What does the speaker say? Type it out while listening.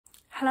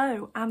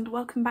Hello and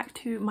welcome back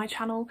to my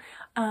channel.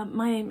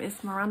 My name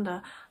is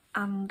Miranda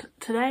and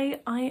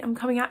today I am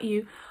coming at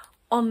you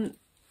on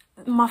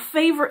my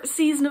favourite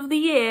season of the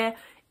year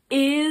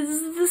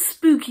is the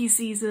spooky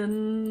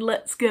season.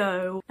 Let's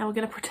go. Now we're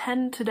going to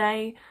pretend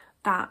today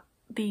that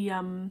the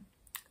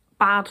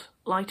bad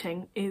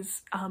lighting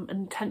is an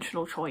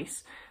intentional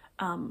choice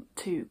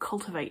to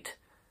cultivate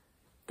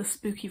the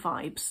spooky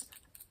vibes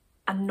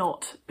and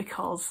not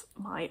because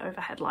my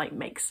overhead light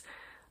makes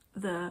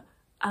the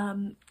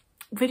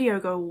video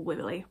go all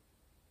wibbly.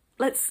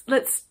 Let's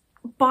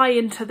buy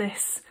into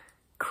this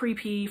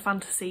creepy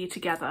fantasy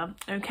together,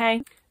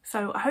 okay?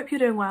 So I hope you're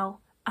doing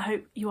well. I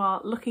hope you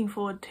are looking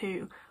forward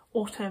to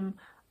autumn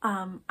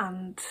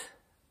and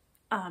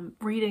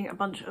reading a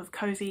bunch of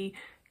cozy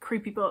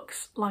creepy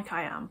books like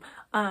I am.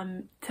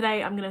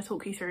 Today I'm going to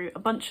talk you through a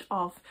bunch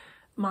of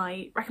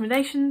my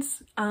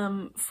recommendations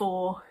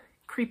for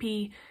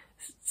creepy,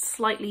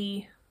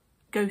 slightly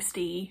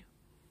ghosty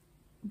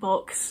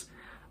books.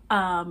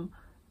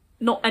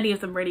 Not any of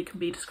them really can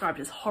be described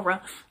as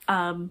horror,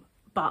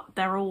 but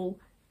they're all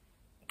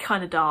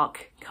kind of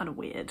dark, kind of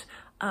weird,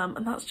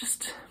 and that's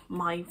just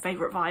my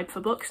favourite vibe for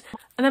books.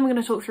 And then we're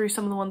going to talk through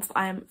some of the ones that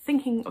I am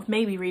thinking of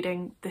maybe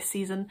reading this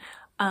season.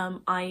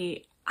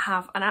 I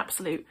have an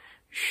absolute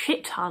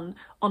shit ton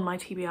on my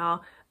TBR.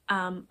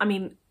 I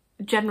mean,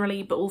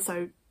 generally, but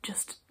also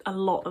just a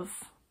lot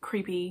of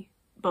creepy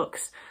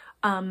books.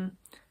 And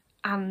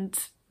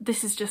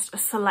this is just a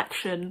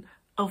selection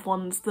of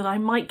ones that I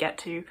might get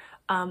to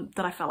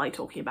that I felt like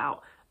talking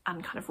about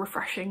and kind of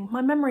refreshing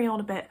my memory on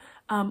a bit,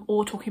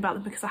 or talking about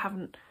them because I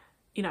haven't,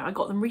 you know, I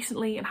got them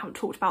recently and haven't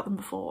talked about them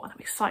before and I'm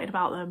excited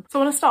about them. So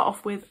I want to start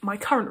off with my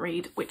current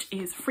read, which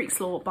is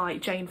Freakslaw by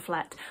Jane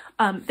Flett.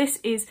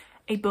 This is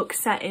a book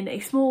set in a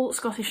small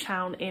Scottish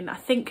town in, I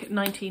think,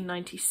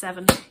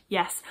 1997,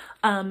 yes,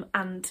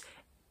 and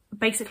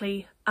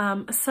basically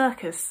a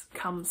circus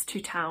comes to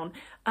town,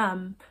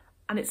 and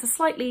it's a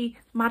slightly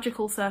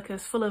magical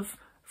circus full of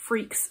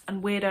freaks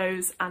and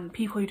weirdos and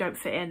people who don't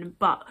fit in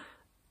but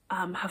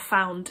have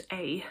found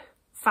a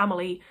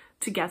family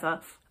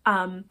together,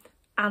 and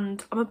I'm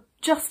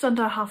just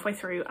under halfway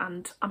through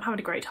and I'm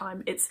having a great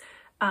time. It's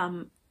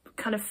kind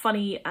of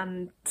funny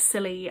and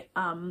silly,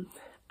 and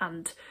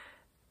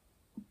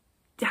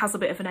it has a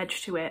bit of an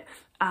edge to it,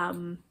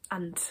 and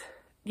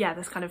yeah,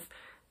 there's kind of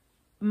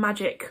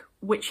magic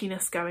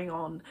witchiness going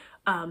on.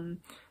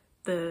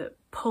 The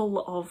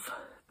pull of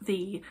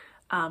the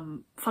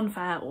fun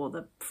fair, or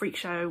the freak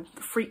show,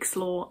 the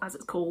Freakslaw as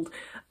it's called,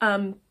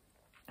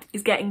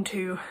 is getting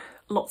to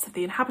lots of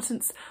the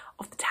inhabitants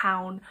of the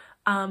town,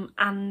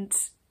 and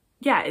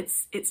yeah,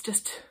 it's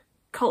just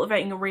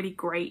cultivating a really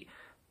great,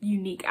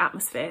 unique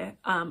atmosphere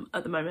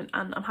at the moment,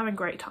 and I'm having a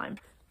great time.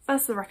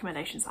 First of the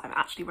recommendations that I've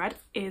actually read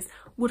is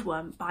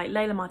Woodworm by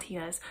Layla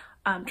Martinez,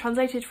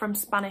 translated from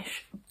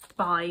Spanish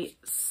by,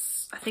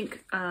 I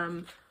think,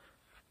 Anne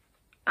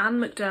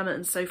McDermott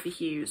and Sophie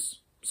Hughes.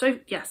 So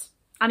yes,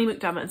 Annie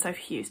McDermott and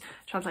Sophie Hughes,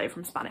 translated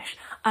from Spanish.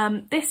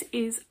 This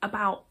is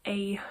about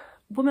a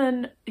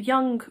woman,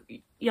 young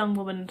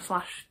woman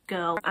slash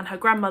girl, and her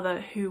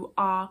grandmother who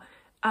are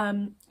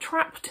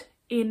trapped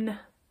in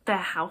their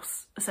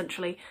house,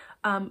 essentially,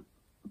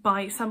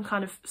 by some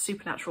kind of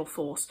supernatural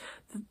force.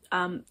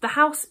 The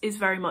house is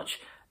very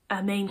much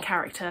a main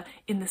character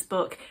in this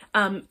book.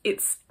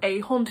 It's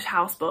a haunted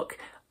house book,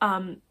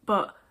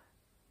 but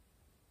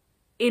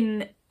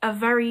in a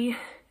very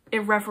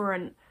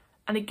irreverent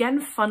and again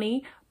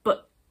funny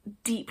but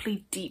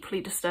deeply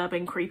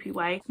disturbing, creepy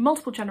way.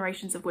 Multiple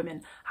generations of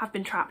women have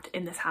been trapped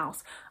in this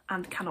house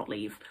and cannot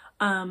leave,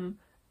 and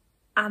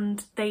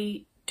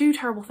they do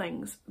terrible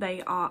things.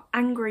 They are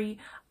angry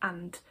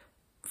and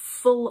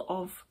full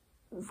of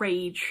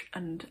rage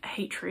and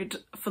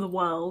hatred for the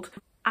world,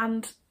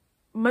 and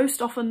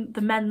most often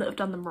the men that have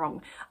done them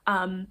wrong,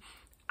 and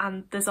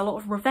there's a lot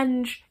of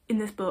revenge in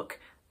this book.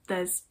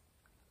 There's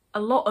a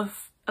lot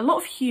of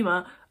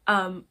humour,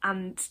 and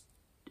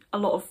a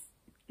lot of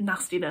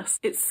nastiness.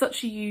 It's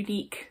such a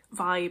unique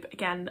vibe.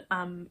 Again,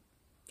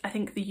 I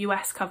think the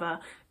US cover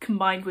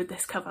combined with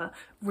this cover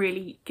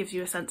really gives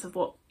you a sense of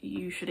what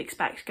you should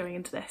expect going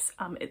into this.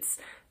 It's,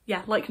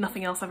 yeah, like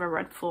nothing else I've ever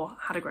read before.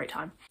 Had a great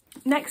time.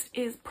 Next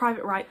is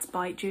Private Rites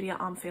by Julia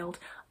Armfield.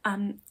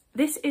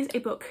 This is a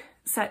book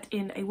set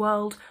in a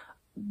world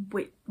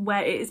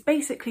where it is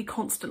basically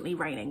constantly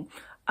raining.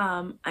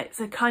 It's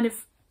a kind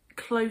of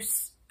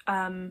close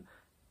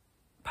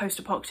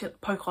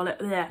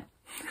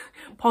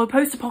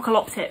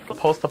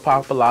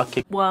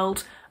post-apocalyptic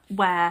world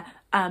where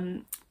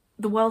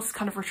the world's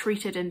kind of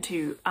retreated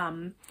into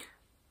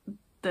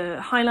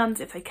the Highlands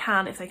if they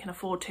can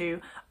afford to.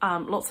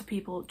 Lots of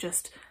people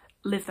just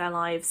live their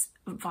lives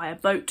via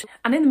boat,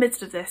 and in the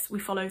midst of this we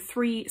follow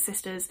three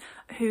sisters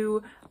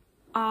who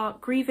are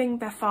grieving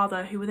their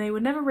father, who they were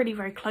never really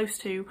very close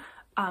to,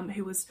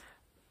 who was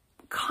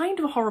kind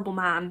of a horrible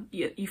man,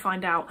 you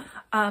find out,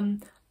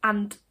 and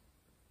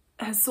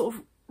has sort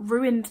of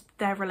ruined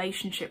their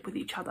relationship with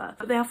each other.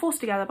 But they are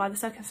forced together by the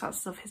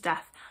circumstances of his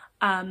death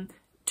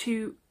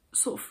to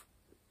sort of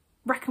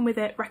reckon with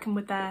it, reckon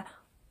with their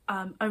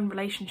own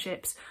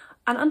relationships.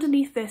 And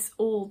underneath this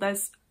all,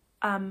 there's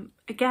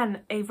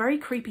again a very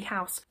creepy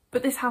house,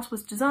 but this house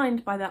was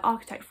designed by their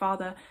architect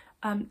father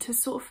to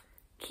sort of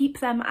keep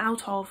them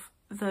out of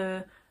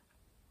the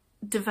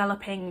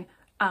developing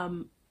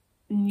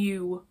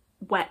new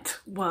wet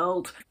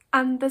world.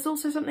 And there's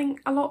also something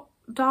a lot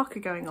darker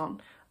going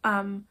on.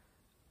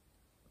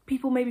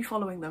 People may be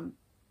following them,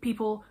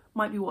 people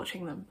might be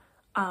watching them,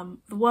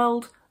 the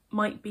world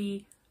might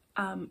be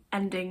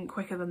ending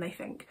quicker than they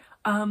think.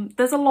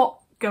 There's a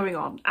lot going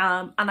on,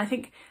 and I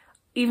think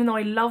even though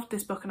I loved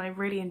this book and I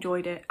really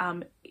enjoyed it,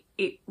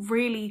 it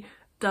really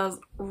does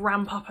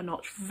ramp up a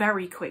notch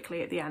very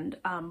quickly at the end,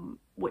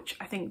 which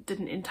I think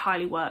didn't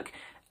entirely work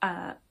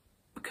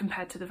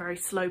compared to the very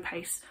slow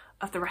pace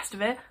of the rest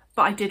of it,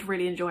 but I did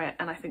really enjoy it,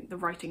 and I think the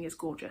writing is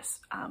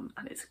gorgeous, and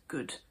it's a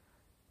good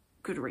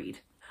read.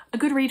 A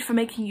good read for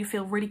making you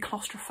feel really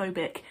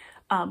claustrophobic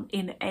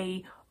in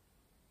a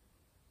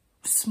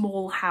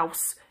small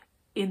house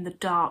in the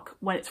dark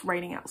when it's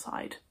raining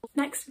outside.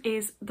 Next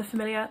is The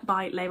Familiar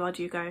by Leigh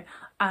Bardugo.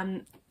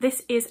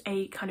 This is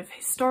a kind of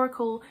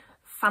historical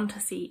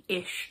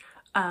fantasy-ish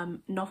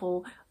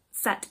novel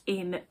set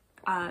in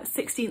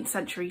 16th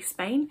century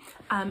Spain,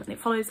 and it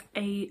follows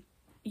a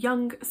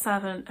young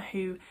servant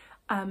who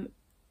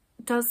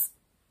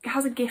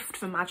has a gift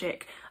for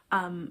magic,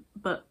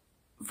 but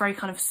very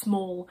kind of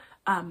small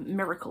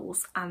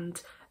miracles,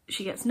 and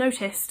she gets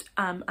noticed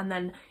and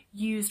then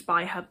used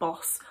by her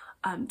boss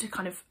to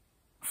kind of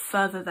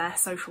further their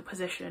social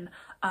position,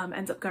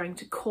 ends up going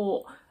to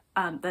court.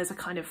 There's a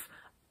kind of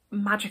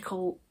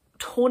magical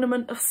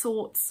tournament of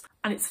sorts,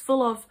 and it's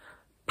full of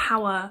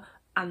power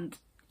and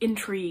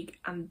intrigue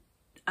and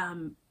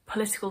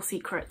political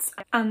secrets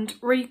and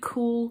really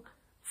cool,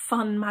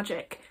 fun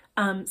magic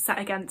set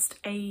against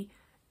a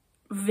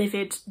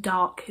vivid,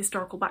 dark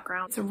historical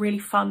background. It's a really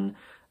fun,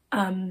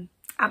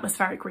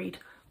 atmospheric read.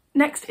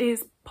 Next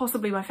is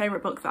possibly my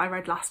favourite book that I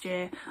read last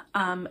year,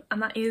 and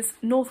that is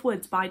North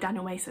Woods by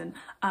Daniel Mason.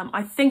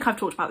 I think I've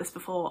talked about this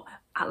before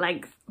at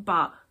length,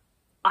 but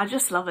I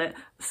just love it,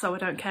 so I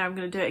don't care, I'm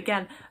going to do it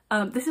again.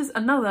 This is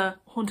another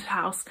haunted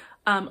house,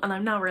 and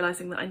I'm now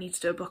realising that I need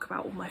to do a book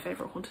about all my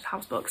favourite haunted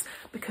house books,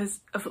 because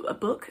of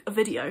a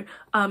video,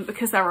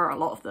 because there are a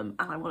lot of them,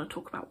 and I want to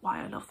talk about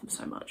why I love them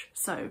so much.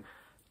 So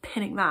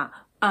pinning that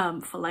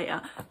for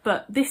later.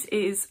 But this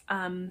is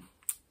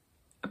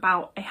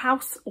about a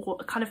house, or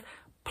a kind of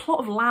plot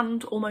of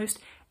land almost,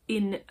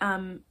 in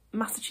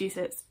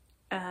Massachusetts,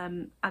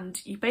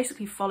 and you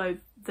basically follow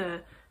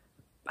the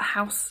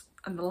house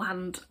and the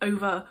land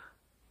over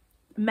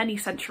many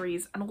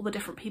centuries and all the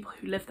different people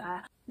who live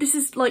there. This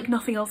is like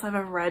nothing else I've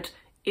ever read.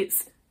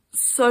 It's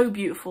so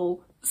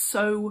beautiful,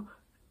 so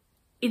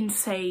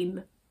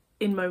insane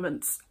in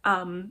moments.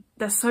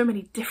 There's so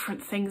many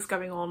different things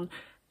going on,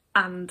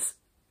 and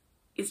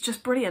it's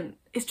just brilliant.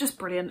 It's just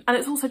brilliant. And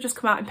it's also just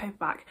come out in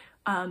paperback,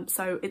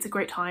 so it's a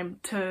great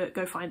time to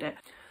go find it.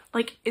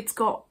 Like, it's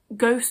got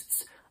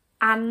ghosts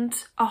and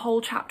a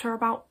whole chapter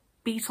about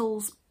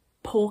beetles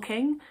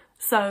porking,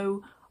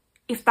 so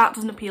if that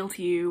doesn't appeal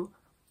to you,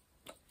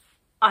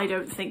 I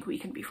don't think we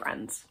can be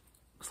friends.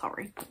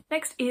 Sorry.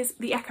 Next is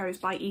The Echoes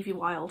by Evie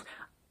Wyld.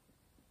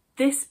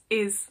 This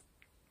is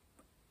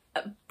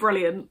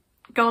brilliant.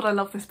 God, I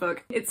love this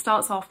book. It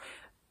starts off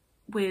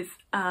with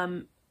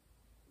a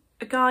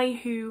guy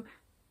who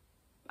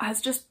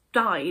has just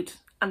died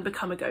and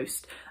become a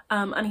ghost,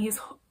 and he's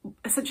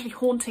essentially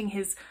haunting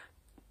his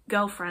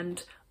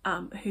girlfriend,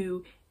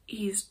 who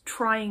he's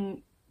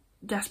trying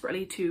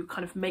desperately to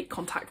kind of make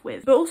contact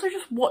with, but also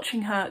just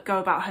watching her go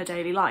about her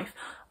daily life.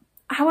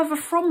 However,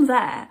 from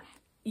there,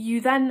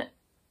 you then,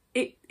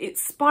 it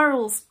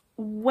spirals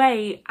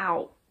way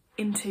out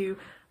into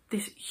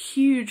this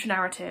huge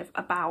narrative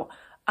about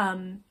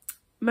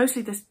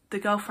mostly the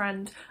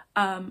girlfriend,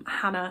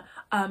 Hannah,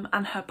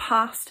 and her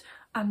past,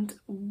 and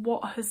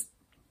what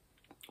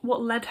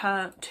led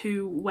her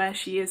to where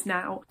she is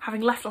now,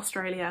 having left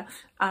Australia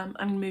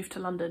and moved to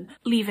London,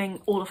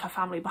 leaving all of her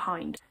family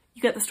behind.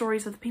 You get the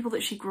stories of the people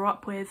that she grew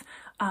up with,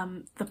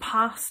 the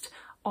past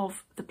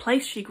of the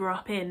place she grew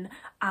up in,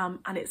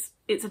 and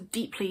it's a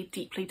deeply,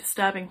 deeply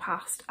disturbing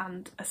past,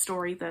 and a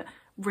story that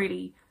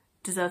really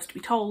deserves to be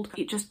told.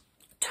 It just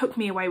took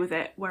me away with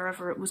it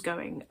wherever it was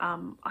going.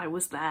 I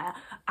was there,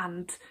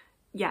 and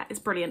yeah, it's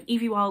brilliant.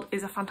 Evie Wyld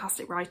is a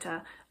fantastic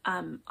writer.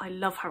 I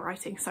love her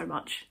writing so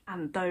much,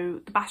 and though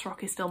The Bass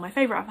Rock is still my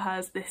favourite of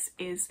hers, this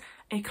is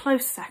a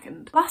close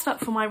second. Last up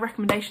for my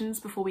recommendations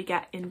before we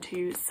get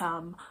into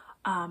some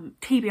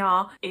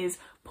TBR is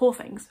Poor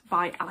Things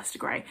by Alasdair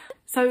Gray.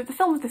 So the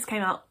film of this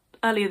came out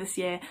earlier this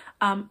year,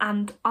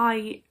 and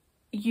I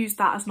used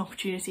that as an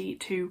opportunity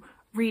to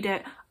read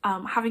it,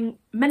 having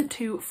meant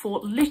to for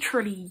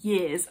literally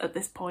years at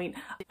this point,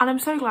 and I'm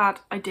so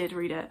glad I did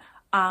read it,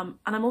 and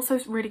I'm also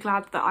really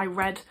glad that I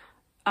read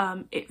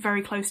it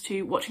very close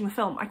to watching the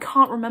film. I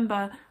can't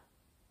remember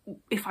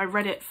if I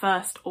read it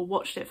first or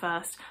watched it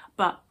first,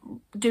 but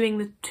doing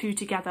the two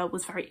together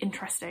was very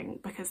interesting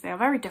because they are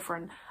very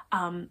different,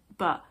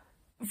 but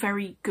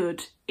very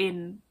good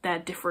in their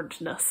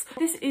differentness.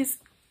 This is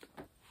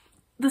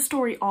the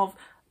story of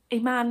a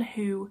man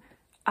who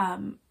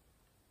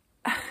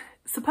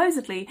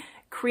supposedly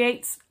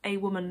creates a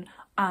woman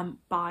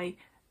by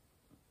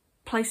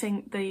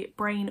placing the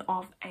brain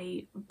of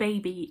a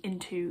baby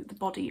into the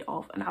body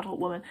of an adult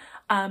woman,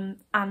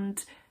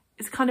 and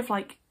it's kind of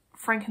like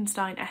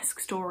Frankenstein-esque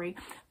story,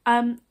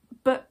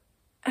 but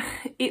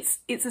it's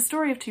a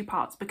story of two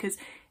parts, because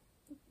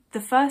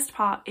the first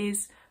part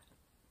is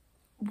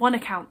one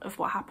account of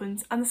what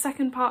happens and the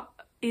second part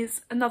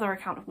is another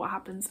account of what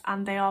happens,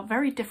 and they are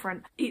very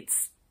different.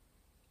 It's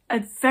a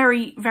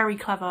very, very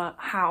clever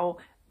how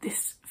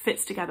this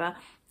fits together,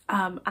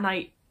 and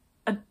I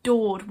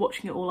adored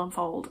watching it all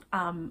unfold,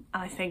 and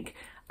I think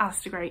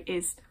Alasdair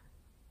is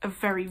a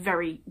very,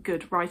 very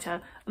good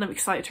writer, and I'm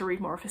excited to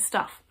read more of his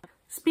stuff.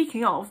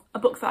 Speaking of, a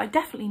book that I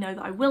definitely know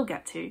that I will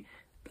get to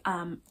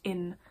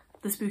in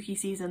the spooky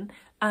season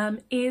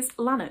is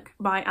Lanark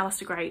by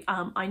Alasdair.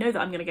 I know that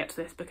I'm going to get to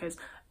this because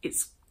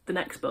it's the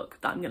next book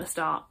that I'm going to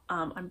start.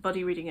 I'm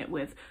buddy reading it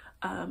with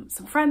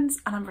some friends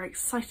and I'm very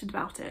excited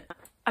about it.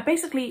 I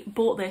basically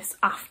bought this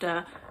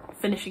after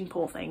finishing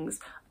Poor Things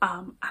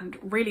and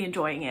really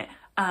enjoying it,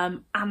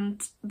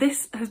 and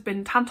this has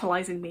been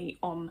tantalising me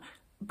on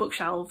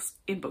bookshelves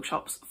in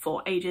bookshops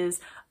for ages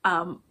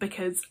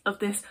because of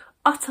this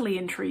utterly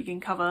intriguing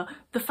cover.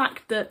 The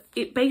fact that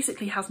it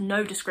basically has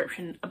no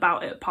description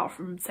about it apart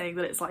from saying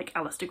that it's like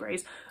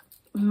Alasdair's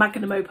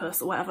magnum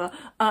opus or whatever,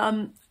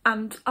 and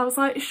I was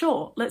like,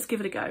 sure, let's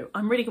give it a go.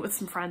 I'm reading it with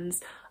some friends.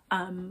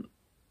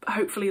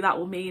 Hopefully that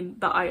will mean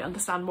that I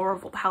understand more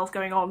of what the hell's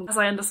going on. As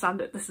I understand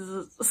it, this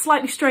is a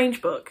slightly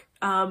strange book,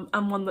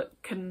 and one that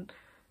can,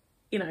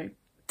 you know,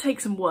 take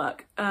some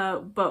work,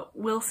 but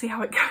we'll see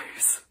how it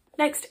goes.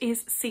 Next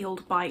is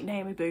Sealed by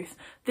Naomi Booth.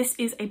 This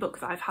is a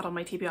book that I've had on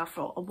my TBR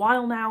for a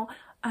while now,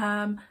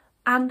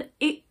 and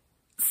it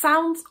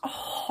sounds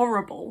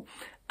horrible.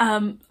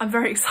 I'm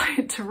very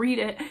excited to read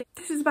it.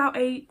 This is about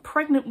a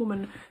pregnant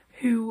woman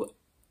who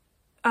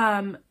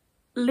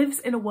lives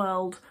in a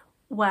world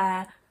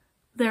where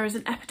there is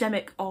an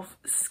epidemic of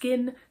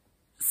skin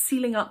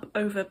sealing up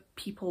over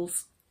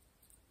people's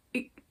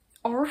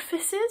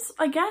orifices,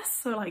 I guess,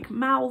 so like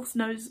mouths,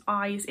 nose,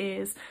 eyes,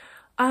 ears,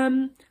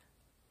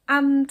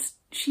 and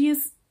she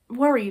is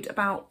worried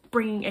about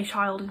bringing a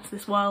child into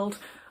this world,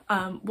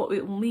 what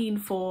it will mean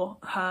for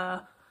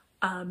her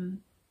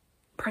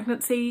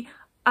pregnancy,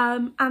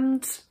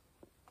 and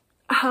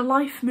her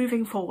life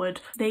moving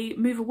forward. They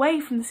move away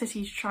from the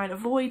city to try and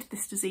avoid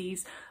this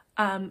disease,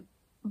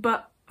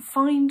 but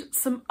find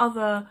some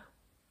other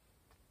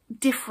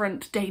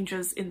different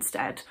dangers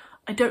instead.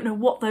 I don't know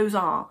what those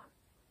are,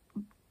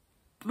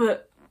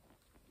 but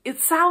it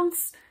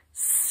sounds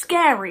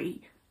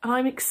scary and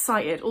I'm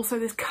excited. Also,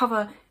 this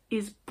cover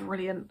is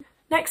brilliant.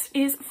 Next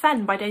is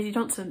Fen by Daisy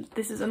Johnson.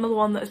 This is another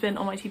one that has been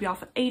on my TBR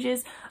for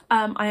ages.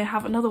 I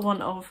have another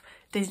one of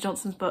Daisy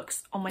Johnson's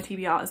books on my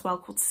TBR as well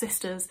called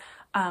Sisters,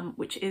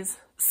 which is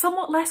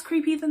somewhat less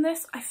creepy than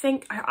this, I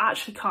think. I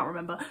actually can't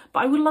remember, but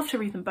I would love to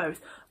read them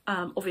both.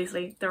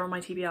 Obviously they're on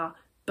my TBR,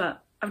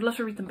 but I would love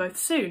to read them both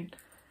soon.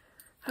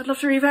 I'd love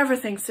to read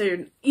everything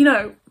soon. You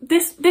know,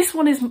 this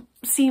one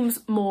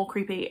seems more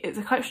creepy. It's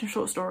a collection of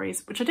short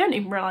stories, which I didn't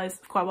even realise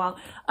for quite a while.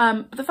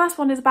 But the first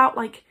one is about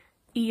like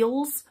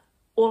eels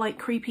or like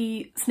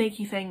creepy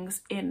snaky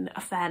things in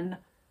a fen,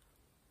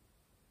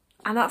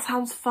 and that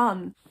sounds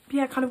fun. But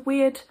yeah, kind of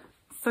weird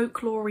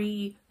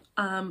folklore-y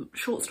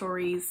short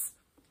stories.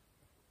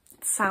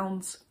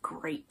 Sounds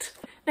great.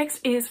 Next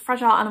is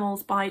Fragile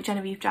Animals by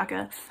Genevieve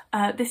Jagger.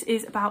 This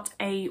is about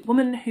a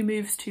woman who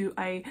moves to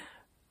a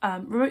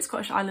remote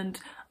Scottish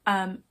island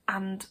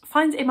and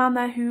finds a man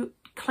there who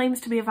claims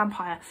to be a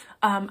vampire,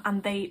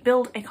 and they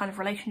build a kind of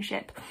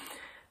relationship.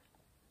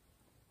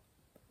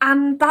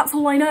 And that's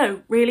all I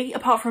know, really,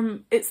 apart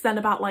from it's then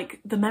about like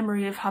the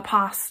memory of her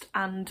past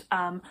and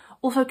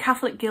also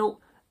Catholic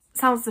guilt.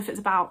 Sounds as if it's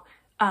about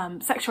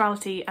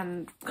sexuality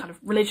and kind of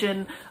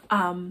religion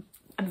and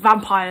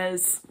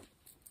vampires.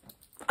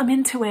 I'm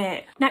into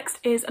it. Next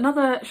is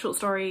another short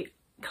story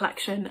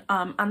collection,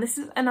 and this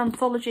is an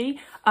anthology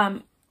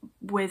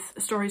with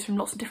stories from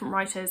lots of different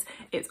writers.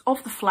 It's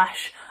Of the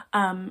Flesh,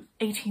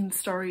 18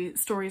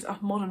 stories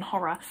of modern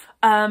horror.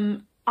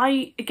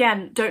 I,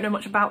 again, don't know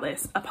much about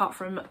this apart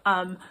from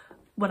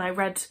when I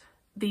read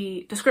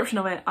the description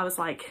of it, I was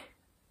like,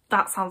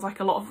 that sounds like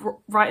a lot of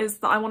writers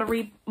that I want to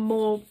read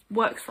more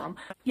works from.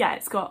 Yeah,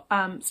 it's got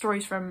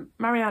stories from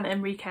Marianne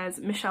Enriquez,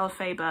 Michelle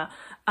Faber,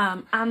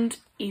 and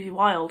Evie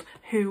Wyld,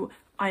 who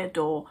I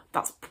adore.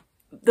 That's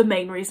the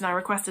main reason I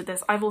requested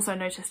this. I've also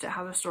noticed it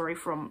has a story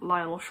from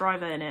Lionel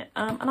Shriver in it,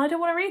 and I don't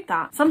want to read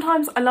that.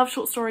 Sometimes I love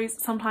short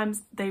stories,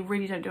 sometimes they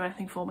really don't do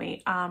anything for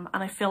me, and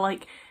I feel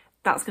like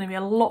that's going to be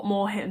a lot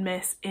more hit and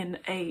miss in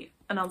an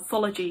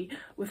anthology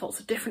with lots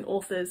of different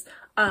authors.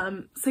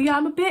 So yeah,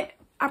 I'm a bit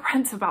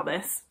apprehensive about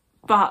this,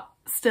 but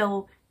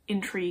still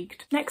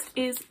intrigued. Next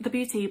is The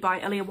Beauty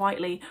by Aliya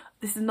Whiteley.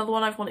 This is another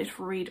one I've wanted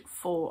to read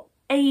for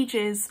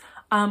ages.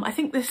 I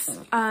think this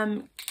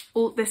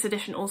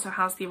edition also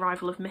has the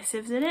arrival of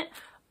Missives in it,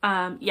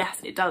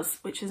 Yes, it does,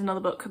 which is another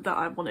book that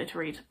I wanted to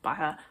read by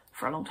her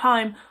for a long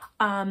time.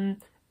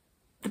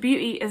 The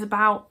Beauty is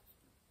about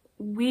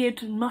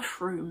weird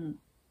mushroom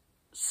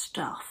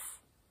stuff.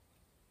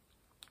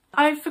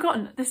 I've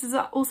forgotten, this is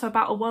also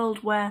about a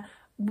world where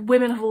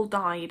women have all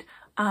died,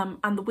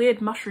 and the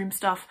weird mushroom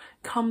stuff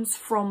comes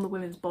from the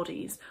women's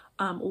bodies,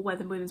 or where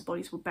the women's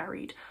bodies were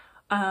buried.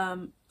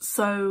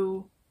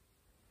 So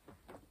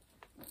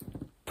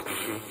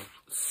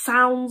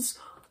sounds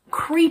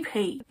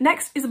creepy.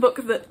 Next is a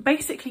book that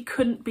basically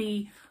couldn't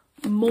be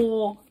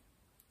more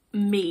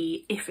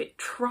me if it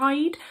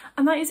tried,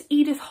 and that is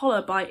Edith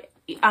Holler by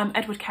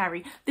Edward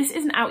Carey. This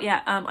isn't out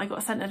yet. I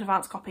got sent an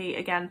advance copy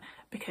again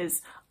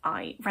because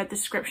I read the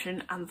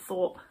description and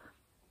thought,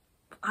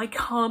 I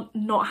can't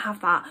not have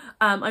that.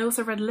 I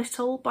also read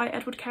Little by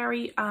Edward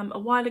Carey a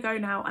while ago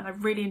now, and I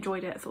really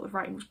enjoyed it. I thought the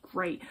writing was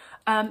great.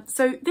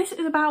 So this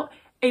is about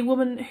a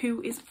woman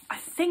who is, I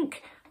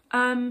think,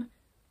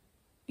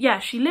 yeah,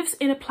 she lives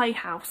in a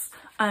playhouse,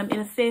 in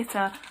a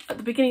theatre at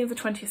the beginning of the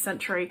 20th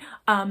century,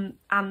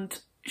 and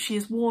she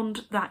is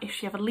warned that if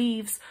she ever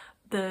leaves,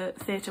 the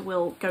theatre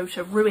will go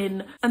to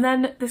ruin. And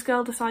then this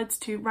girl decides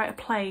to write a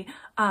play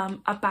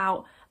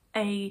about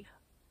a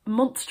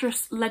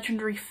monstrous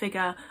legendary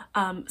figure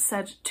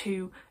said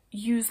to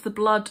use the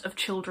blood of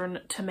children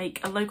to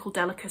make a local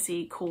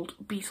delicacy called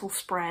beetle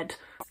spread.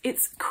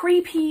 It's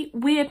creepy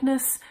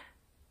weirdness,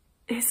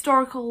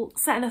 historical,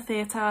 set in a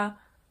theatre,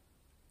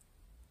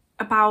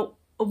 about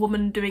a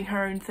woman doing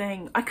her own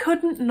thing. I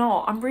couldn't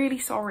not, I'm really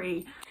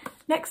sorry.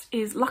 Next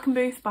is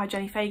Luckenbooth by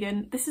Jenni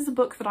Fagan. This is a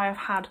book that I have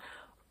had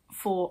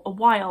for a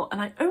while,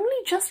 and I only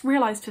just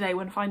realised today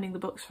when finding the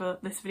books for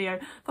this video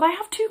that I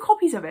have 2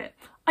 copies of it.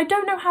 I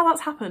don't know how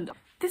that's happened.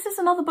 This is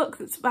another book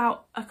that's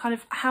about a kind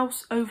of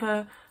house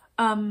over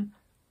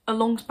a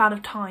long span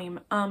of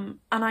time, and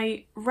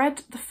I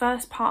read the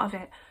first part of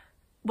it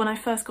when I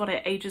first got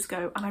it ages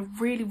ago, and I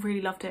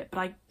really loved it, but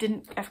I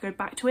didn't ever go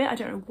back to it. I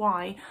don't know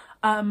why.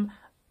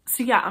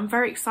 So yeah, I'm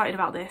very excited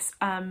about this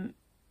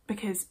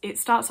because it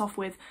starts off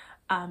with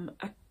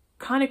a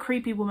kind of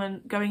creepy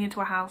woman going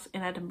into a house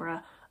in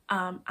Edinburgh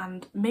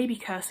and maybe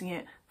cursing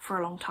it for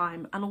a long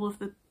time, and all of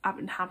the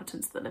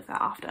inhabitants that live there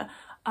after.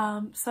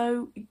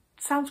 So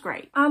sounds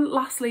great. And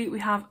lastly,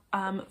 we have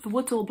The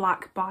Wood's All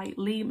Black by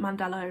Leigh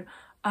Mandelo.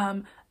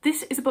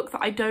 This is a book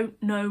that I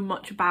don't know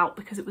much about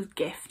because it was a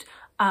gift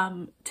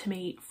to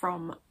me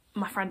from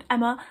my friend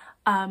Emma,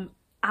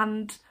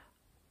 and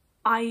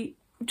I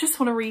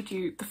just want to read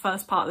you the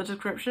first part of the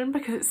description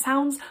because it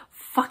sounds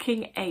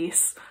fucking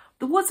ace.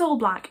 The Wood's All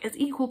Black is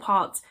equal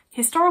parts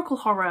historical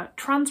horror,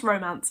 trans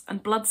romance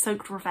and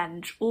blood-soaked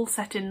revenge, all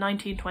set in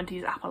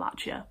 1920s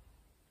Appalachia.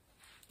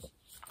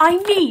 I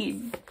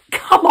mean,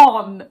 come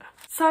on!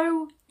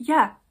 So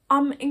yeah,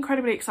 I'm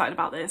incredibly excited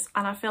about this,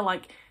 and I feel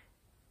like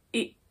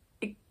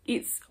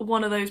it's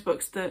one of those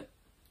books that,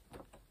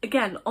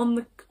 again, on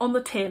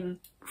the tin,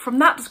 from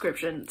that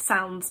description,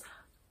 sounds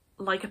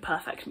like a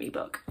perfect me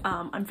book.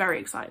 I'm very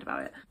excited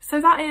about it. So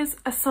that is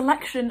a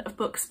selection of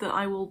books that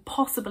I will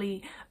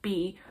possibly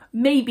be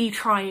maybe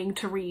trying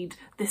to read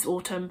this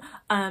autumn.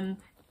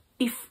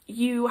 If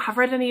you have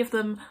read any of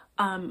them,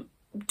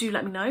 do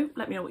let me know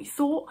what you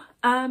thought.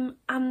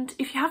 And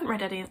if you haven't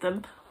read any of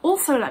them,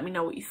 also let me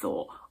know what you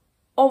thought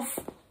of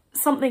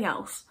something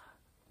else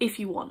if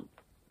you want.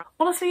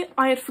 Honestly,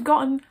 I had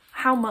forgotten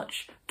how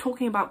much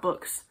talking about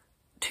books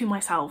to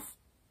myself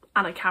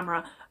and a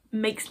camera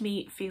makes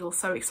me feel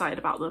so excited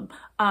about them,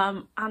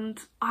 and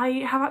I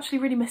have actually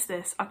really missed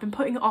this. I've been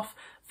putting it off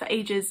for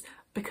ages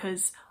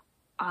because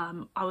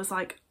I was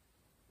like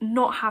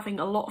not having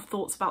a lot of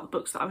thoughts about the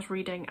books that I was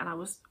reading, and I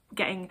was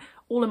getting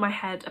all in my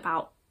head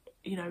about,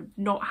 you know,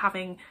 not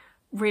having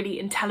really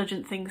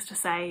intelligent things to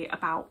say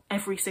about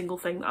every single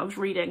thing that I was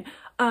reading,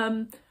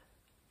 and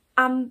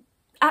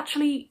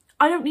actually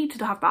I don't need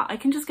to have that. I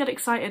can just get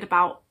excited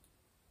about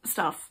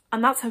stuff,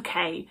 and that's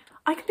okay.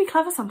 I can be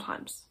clever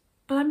sometimes,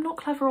 but I'm not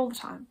clever all the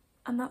time,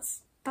 and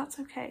that's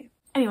okay.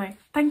 Anyway,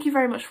 thank you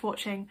very much for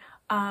watching.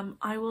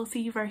 I will see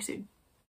you very soon.